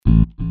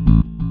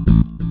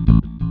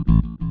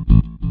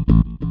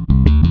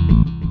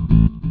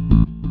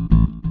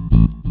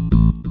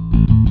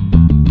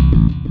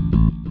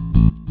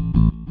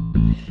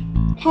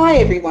Hi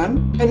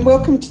everyone, and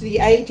welcome to the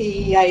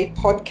ADEA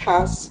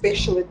podcast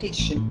special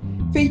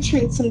edition,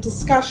 featuring some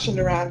discussion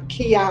around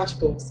key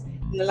articles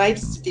in the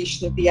latest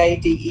edition of the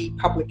ADE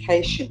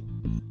publication,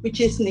 which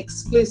is an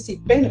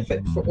exclusive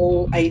benefit for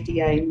all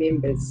ADA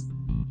members.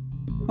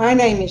 My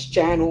name is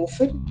Jan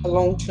Orford, a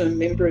long-term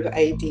member of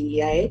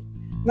ADEA,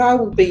 and I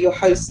will be your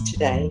host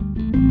today.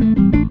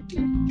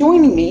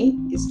 Joining me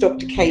is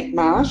Dr. Kate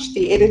Marsh,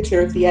 the editor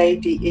of the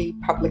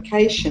ADE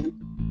publication.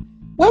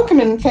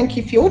 Welcome and thank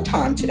you for your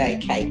time today,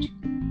 Kate.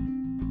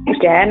 Thanks,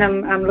 Jan.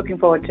 I'm looking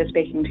forward to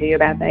speaking to you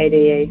about the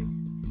ADE.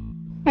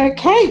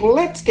 Okay, well,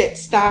 let's get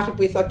started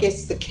with, I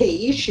guess, the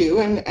key issue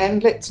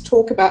and let's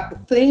talk about the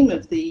theme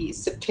of the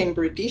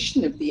September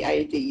edition of the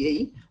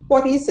ADE.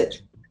 What is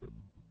it?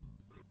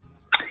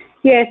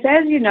 Yes,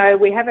 as you know,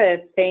 we have a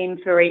theme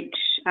for each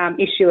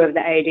issue of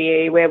the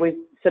ADE where we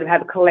sort of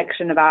have a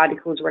collection of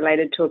articles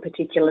related to a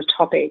particular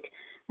topic.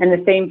 And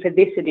the theme for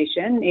this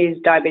edition is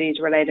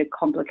diabetes-related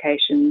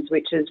complications,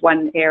 which is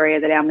one area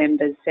that our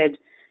members said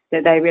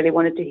that they really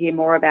wanted to hear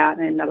more about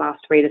in the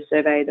last reader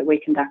survey that we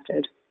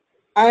conducted.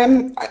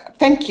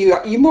 Thank you.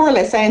 You more or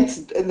less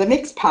answered the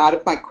next part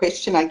of my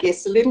question, I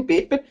guess, a little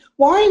bit. But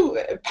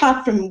why,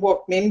 apart from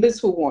what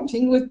members were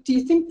wanting, do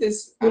you think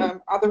there's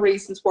other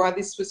reasons why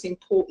this was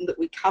important that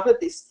we cover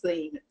this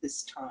theme at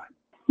this time?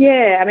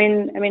 Yeah, I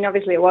mean,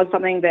 obviously it was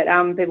something that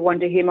people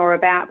wanted to hear more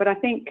about, but I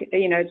think,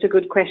 it's a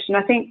good question.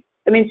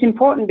 It's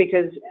important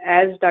because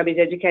as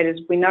diabetes educators,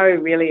 we know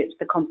really it's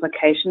the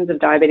complications of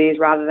diabetes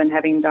rather than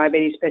having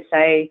diabetes per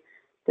se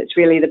that's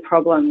really the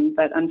problem.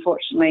 But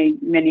unfortunately,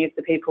 many of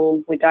the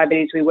people with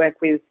diabetes we work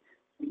with,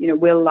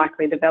 will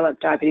likely develop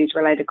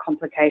diabetes-related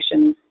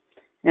complications.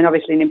 And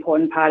obviously an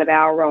important part of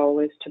our role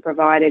is to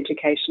provide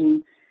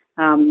education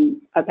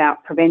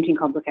about preventing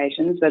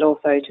complications, but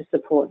also to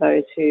support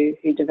those who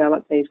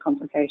develop these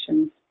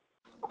complications.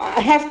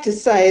 I have to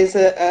say, as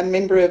a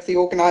member of the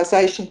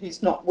organisation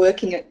who's not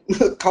working at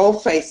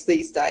coalface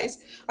these days,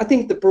 I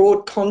think the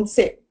broad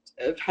concept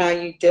of how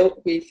you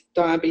dealt with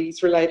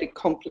diabetes-related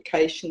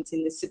complications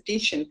in this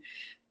edition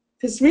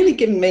has really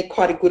given me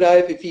quite a good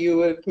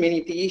overview of many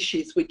of the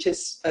issues which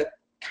are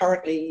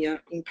currently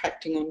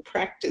impacting on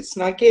practice.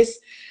 And I guess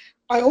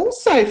I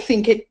also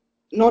think it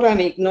not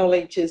only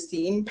acknowledges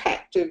the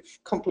impact of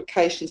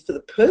complications for the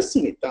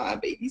person with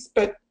diabetes,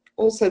 but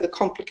also the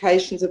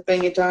complications of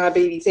being a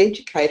diabetes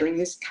educator in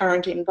this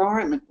current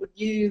environment. Would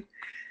you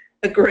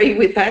agree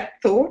with that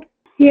thought?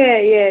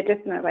 Yeah,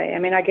 definitely.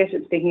 I guess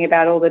it's thinking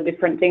about all the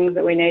different things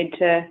that we need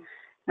to,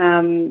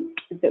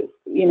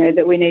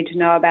 that we need to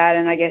know about,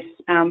 and I guess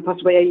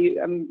possibly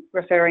I'm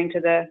referring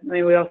to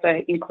we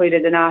also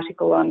included an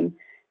article on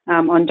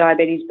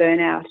diabetes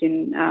burnout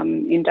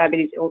in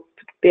diabetes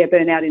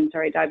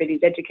diabetes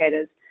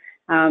educators.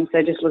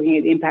 So just looking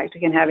at the impact it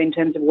can have in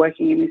terms of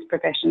working in this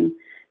profession.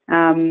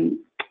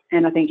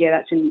 And I think,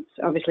 that's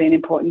obviously an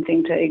important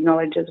thing to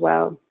acknowledge as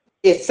well.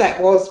 Yes,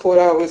 that was what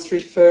I was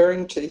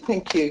referring to.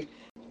 Thank you.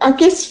 I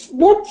guess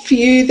what for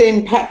you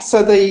then perhaps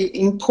are the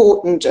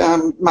important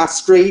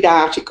must-read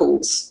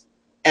articles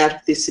out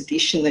of this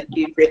edition that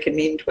you'd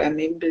recommend to our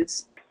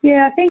members?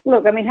 Yeah, I think,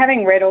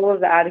 having read all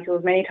of the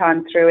articles many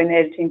times through in the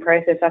editing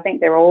process, I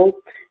think they're all,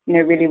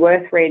 really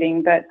worth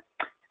reading. But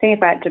I think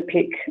if I had to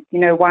pick,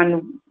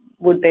 one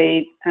would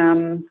be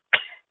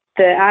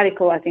the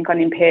article, I think,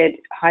 on impaired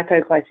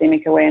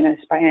hypoglycemic awareness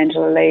by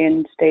Angela Lee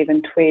and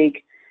Stephen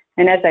Twigg.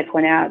 And as they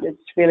point out, it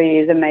really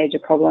is a major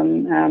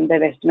problem.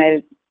 They've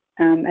estimated,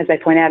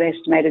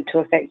 estimated to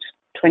affect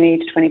 20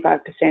 to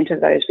 25%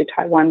 of those with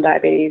type 1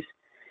 diabetes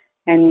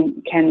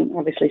and can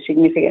obviously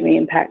significantly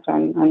impact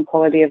on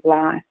quality of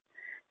life.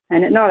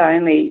 And it not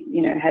only,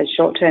 has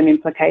short-term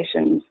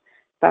implications,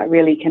 but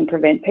really can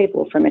prevent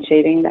people from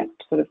achieving that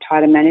sort of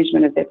tighter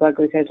management of their blood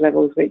glucose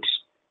levels, which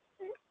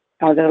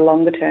over the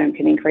longer term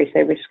can increase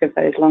their risk of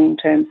those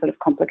long-term sort of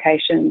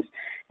complications.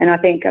 And I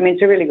think,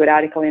 it's a really good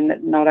article in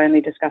that not only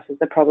discusses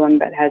the problem,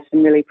 but has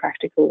some really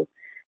practical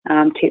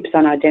tips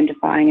on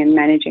identifying and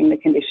managing the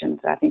conditions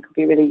that I think would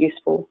be really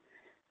useful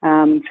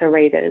for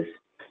readers.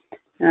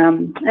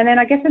 And then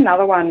I guess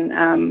another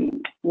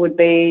one would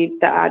be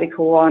the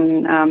article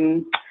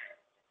on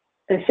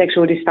the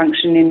sexual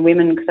dysfunction in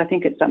women, because I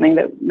think it's something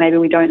that maybe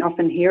we don't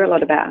often hear a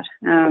lot about.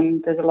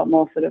 There's a lot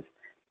more sort of,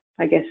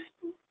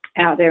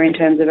 out there in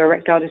terms of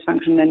erectile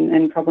dysfunction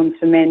and problems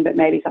for men, but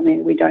maybe something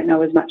that we don't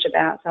know as much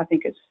about. So I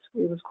think it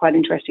was quite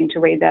interesting to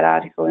read that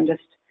article and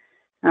just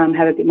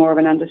have a bit more of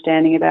an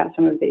understanding about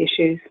some of the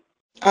issues.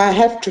 I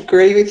have to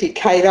agree with you,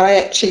 Kate. I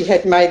actually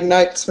had made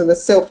notes for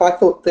myself. I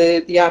thought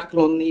the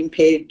article on the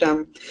impaired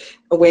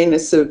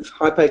awareness of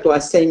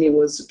hypoglycemia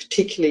was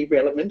particularly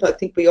relevant. I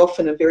think we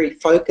often are very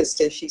focused,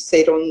 as you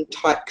said, on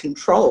tight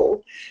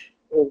control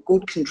or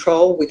good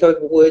control,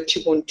 whichever word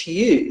you want to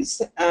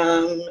use,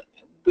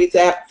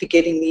 without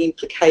forgetting the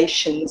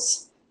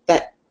implications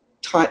that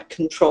tight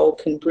control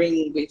can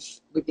bring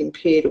with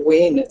impaired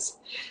awareness.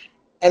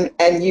 And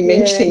you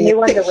mentioned... you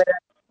wonder whether...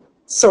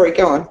 Sorry,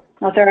 go on.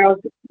 Oh, sorry, I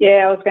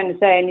was going to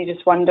say, and you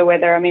just wonder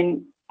whether,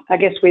 I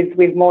guess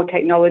with more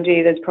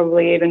technology, there's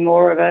probably even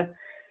more of a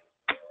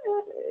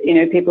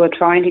people are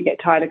trying to get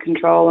tighter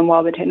control, and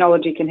while the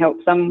technology can help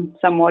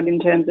somewhat in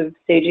terms of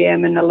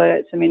CGM and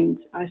alerts, I mean,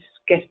 I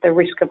guess the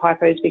risk of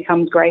hypos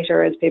becomes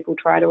greater as people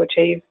try to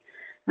achieve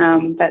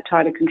that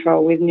tighter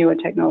control with newer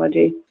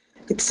technology.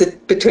 It's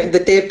between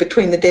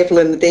the devil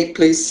and the deep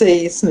blue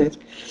sea, isn't it?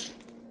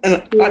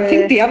 And Yeah. I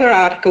think the other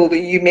article that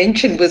you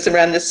mentioned was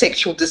around the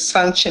sexual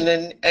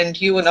dysfunction,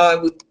 and you and I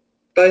would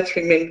both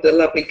remember the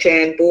lovely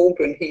Jan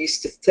Baldwin, who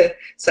used to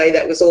say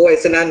that was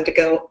always an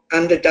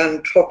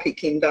underdone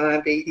topic in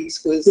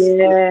diabetes, was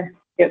the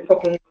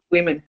problem with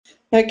women.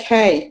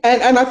 Okay,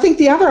 and I think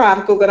the other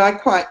article that I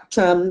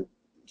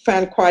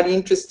found quite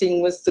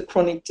interesting was the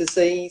chronic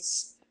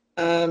disease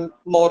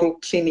model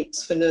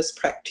clinics for nurse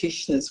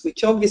practitioners,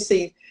 which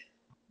obviously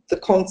the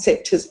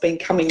concept has been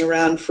coming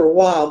around for a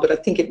while, but I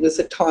think it was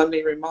a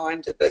timely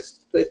reminder that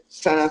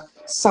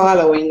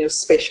siloing of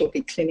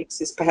specialty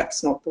clinics is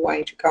perhaps not the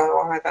way to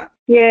go either.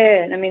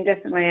 Yeah, I mean,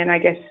 definitely. And I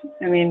guess,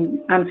 I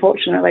mean,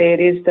 unfortunately,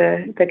 it is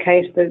the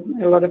case that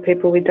a lot of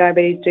people with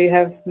diabetes do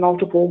have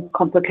multiple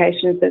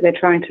complications that they're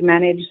trying to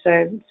manage. So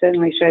it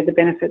certainly showed the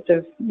benefits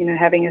of,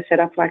 having a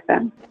setup like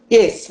that.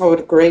 Yes, I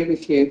would agree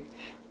with you.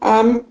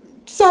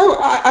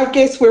 So I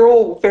guess we're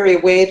all very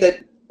aware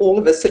that all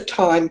of us are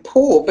time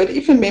poor, but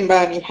if a member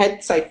only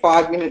had, say,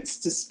 5 minutes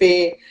to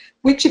spare,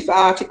 which of the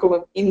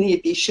article in the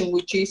edition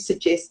would you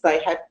suggest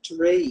they have to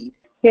read?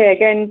 Yeah,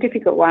 again,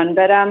 difficult one,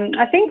 but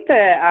I think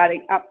the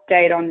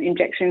update on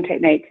injection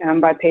technique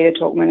by Peter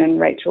Talkman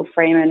and Rachel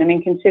Freeman, I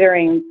mean,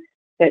 considering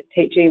that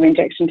teaching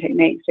injection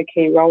techniques a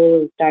key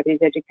role as diabetes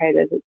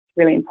educators, it's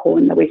really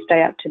important that we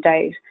stay up to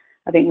date,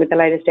 I think, with the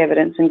latest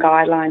evidence and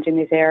guidelines in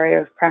this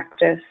area of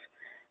practice.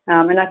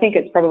 And I think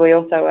it's probably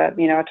also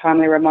a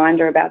timely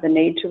reminder about the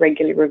need to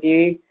regularly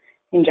review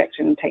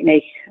injection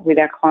technique with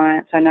our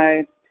clients. I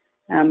know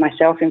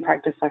myself in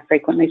practice, I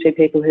frequently see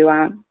people who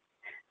aren't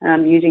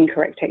using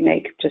correct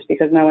technique just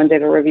because no one's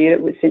ever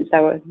reviewed it since they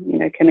were,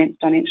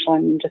 commenced on insulin,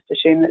 and just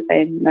assume that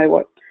they know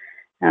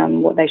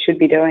what they should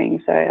be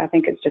doing. So I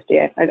think it's just,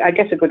 I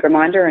guess a good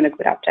reminder and a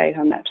good update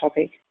on that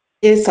topic.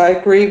 Yes, I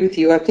agree with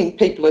you. I think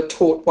people are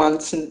taught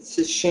once and it's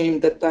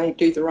assumed that they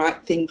do the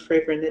right thing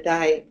forever and a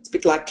day. It's a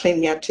bit like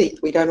cleaning our teeth.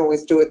 We don't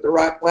always do it the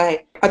right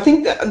way. I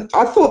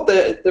thought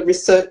the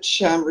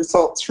research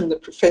results from the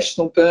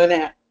professional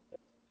burnout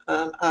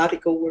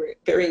article were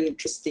very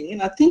interesting,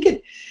 and I think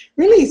it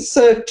really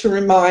served to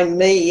remind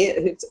me,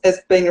 who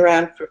has been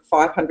around for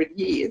 500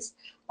 years,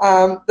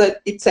 that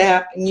it's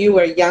our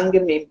newer,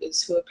 younger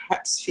members who are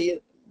perhaps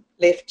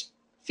left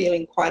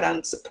feeling quite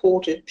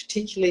unsupported,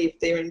 particularly if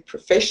they're in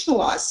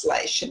professional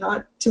isolation.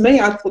 To me,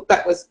 I thought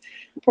that was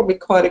probably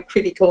quite a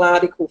critical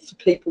article for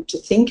people to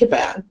think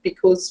about,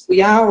 because we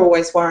are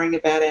always worrying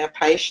about our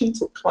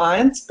patients or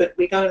clients, but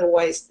we don't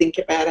always think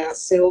about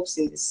ourselves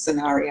in this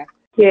scenario.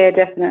 Yeah,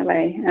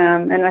 definitely.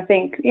 And I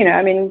think,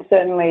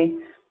 certainly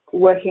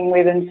working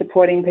with and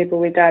supporting people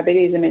with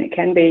diabetes, it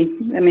can be,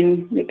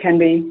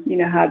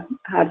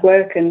 hard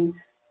work and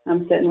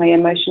certainly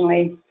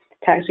emotionally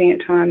taxing at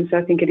times. So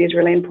I think it is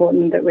really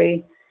important that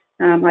we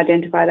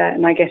identify that.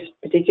 And I guess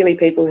particularly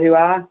people who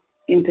are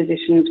in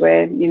positions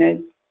where,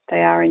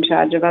 they are in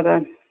charge of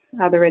other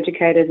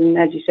educators, and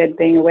as you said,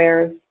 being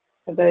aware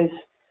of those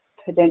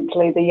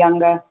potentially the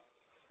younger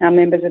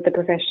members of the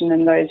profession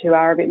and those who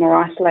are a bit more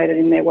isolated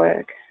in their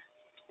work,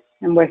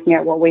 and working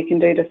out what we can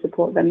do to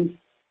support them.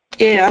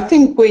 Yeah, I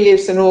think we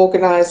as an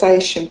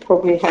organisation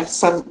probably have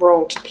some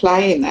role to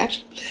play in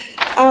that.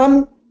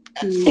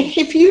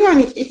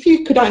 If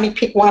you could only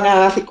pick one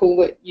article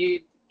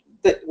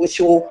that was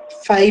your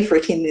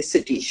favourite in this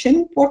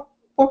edition, what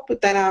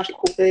would that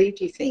article be,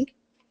 do you think?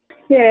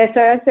 Yeah,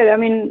 so I said,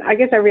 I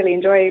guess I really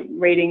enjoy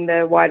reading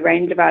the wide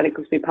range of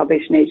articles we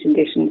publish in each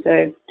edition.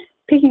 So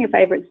picking a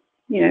favourite's,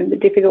 the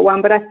difficult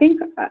one. But I think,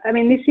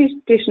 this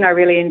edition I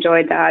really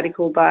enjoyed the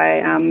article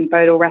by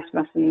Bodil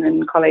Rasmussen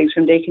and colleagues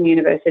from Deakin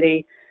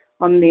University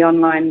on the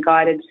online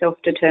guided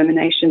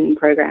self-determination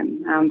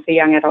program for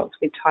young adults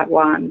with type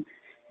 1.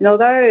 And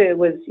although it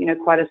was,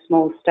 quite a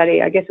small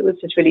study, I guess it was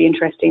just really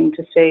interesting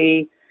to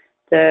see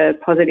the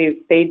positive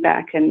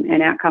feedback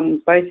and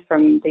outcomes both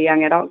from the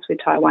young adults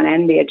with type 1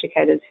 and the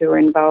educators who were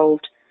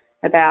involved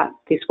about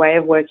this way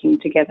of working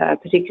together,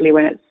 particularly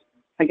when it's,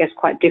 I guess,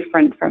 quite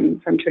different from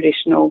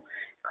traditional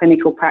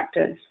clinical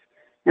practice.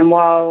 And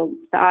while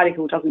the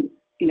article doesn't,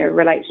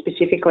 relate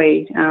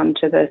specifically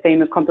to the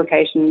theme of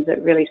complications,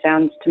 it really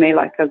sounds to me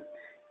like a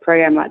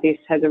program like this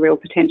has a real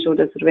potential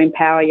to sort of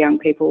empower young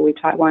people with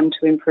type 1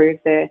 to improve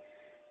their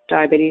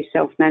diabetes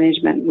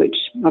self-management, which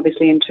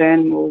obviously in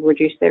turn will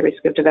reduce their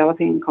risk of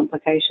developing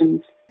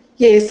complications.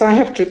 Yes, I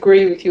have to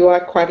agree with you. I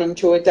quite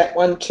enjoyed that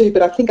one too,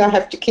 but I think I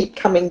have to keep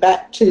coming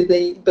back to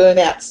the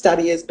burnout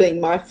study as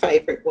being my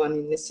favourite one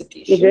in this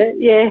edition. Is it?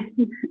 Yeah.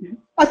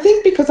 I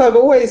think because I've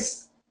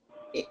always,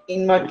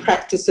 in my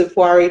practice, have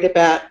worried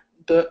about,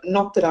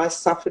 not that I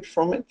suffered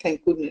from it,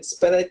 thank goodness,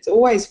 but it's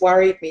always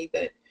worried me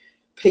that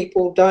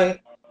people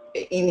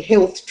in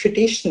health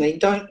traditionally,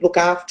 don't look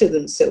after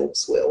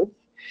themselves well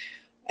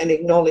and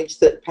acknowledge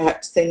that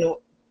perhaps they're not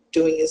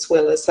doing as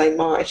well as they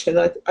might. And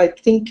I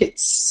think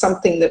it's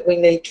something that we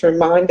need to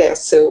remind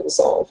ourselves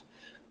of.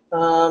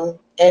 And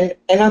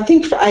I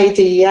think for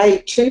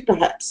ADEA too,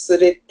 perhaps,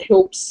 that it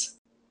helps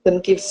them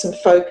give some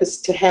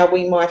focus to how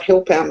we might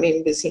help our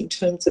members in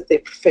terms of their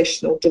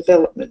professional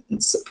development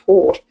and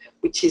support,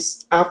 which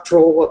is, after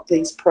all, what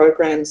these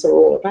programs are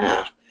all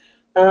about.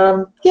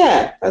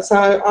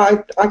 So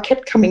I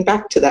kept coming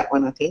back to that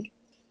one, I think.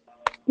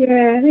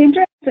 Yeah,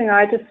 interesting.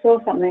 I just saw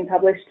something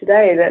published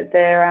today that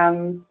they're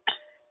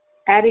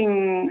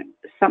adding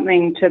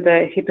something to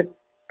the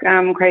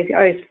Hippocratic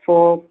Oath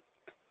for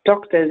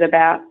doctors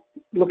about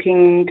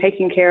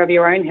taking care of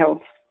your own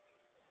health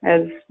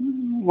as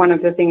one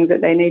of the things that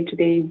they need to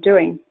be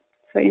doing.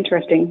 So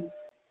interesting.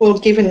 Well,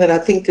 given that I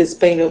think there's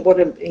been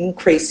an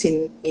increase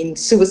in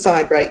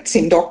suicide rates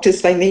in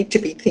doctors, they need to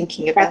be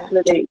thinking about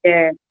absolutely,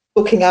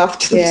 looking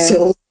after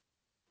themselves.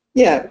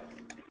 Yeah.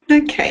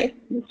 Okay.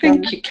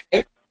 Thank you,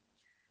 Kate.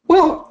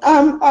 Well,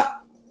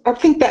 I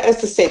think that,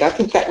 as I said, I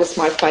think that was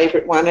my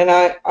favourite one, and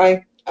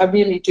I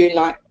really do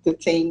like the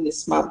theme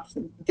this month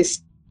and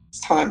this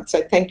time.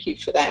 So thank you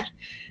for that.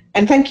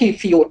 And thank you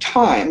for your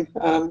time,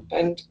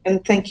 and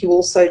thank you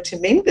also to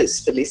members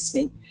for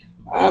listening.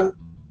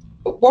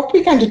 What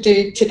we're going to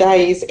do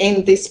today is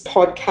end this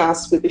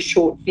podcast with a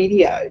short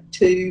video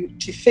to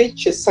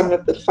feature some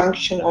of the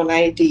function on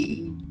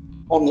ADE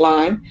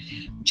Online,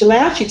 which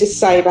allows you to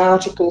save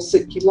articles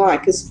that you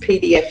like as a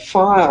PDF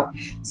file,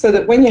 so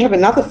that when you have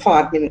another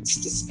 5 minutes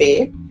to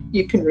spare,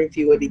 you can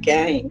review it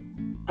again.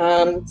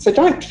 So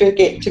don't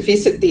forget to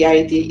visit the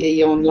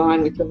ADE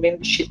Online with your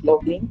membership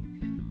login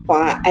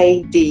via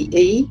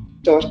ade.adea.com.au.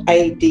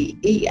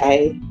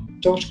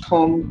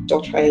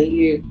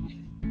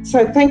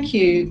 So thank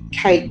you,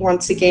 Kate,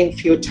 once again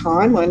for your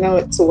time. I know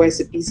it's always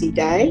a busy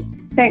day.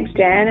 Thanks,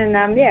 Jan, and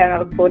I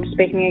look forward to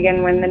speaking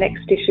again when the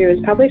next issue is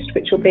published,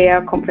 which will be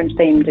our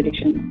conference-themed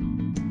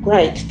edition.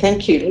 Great,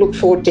 thank you. Look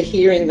forward to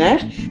hearing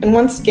that. And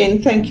once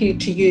again, thank you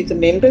to you, the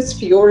members,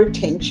 for your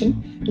attention.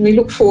 And we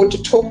look forward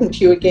to talking to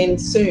you again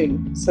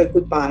soon. So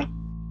goodbye.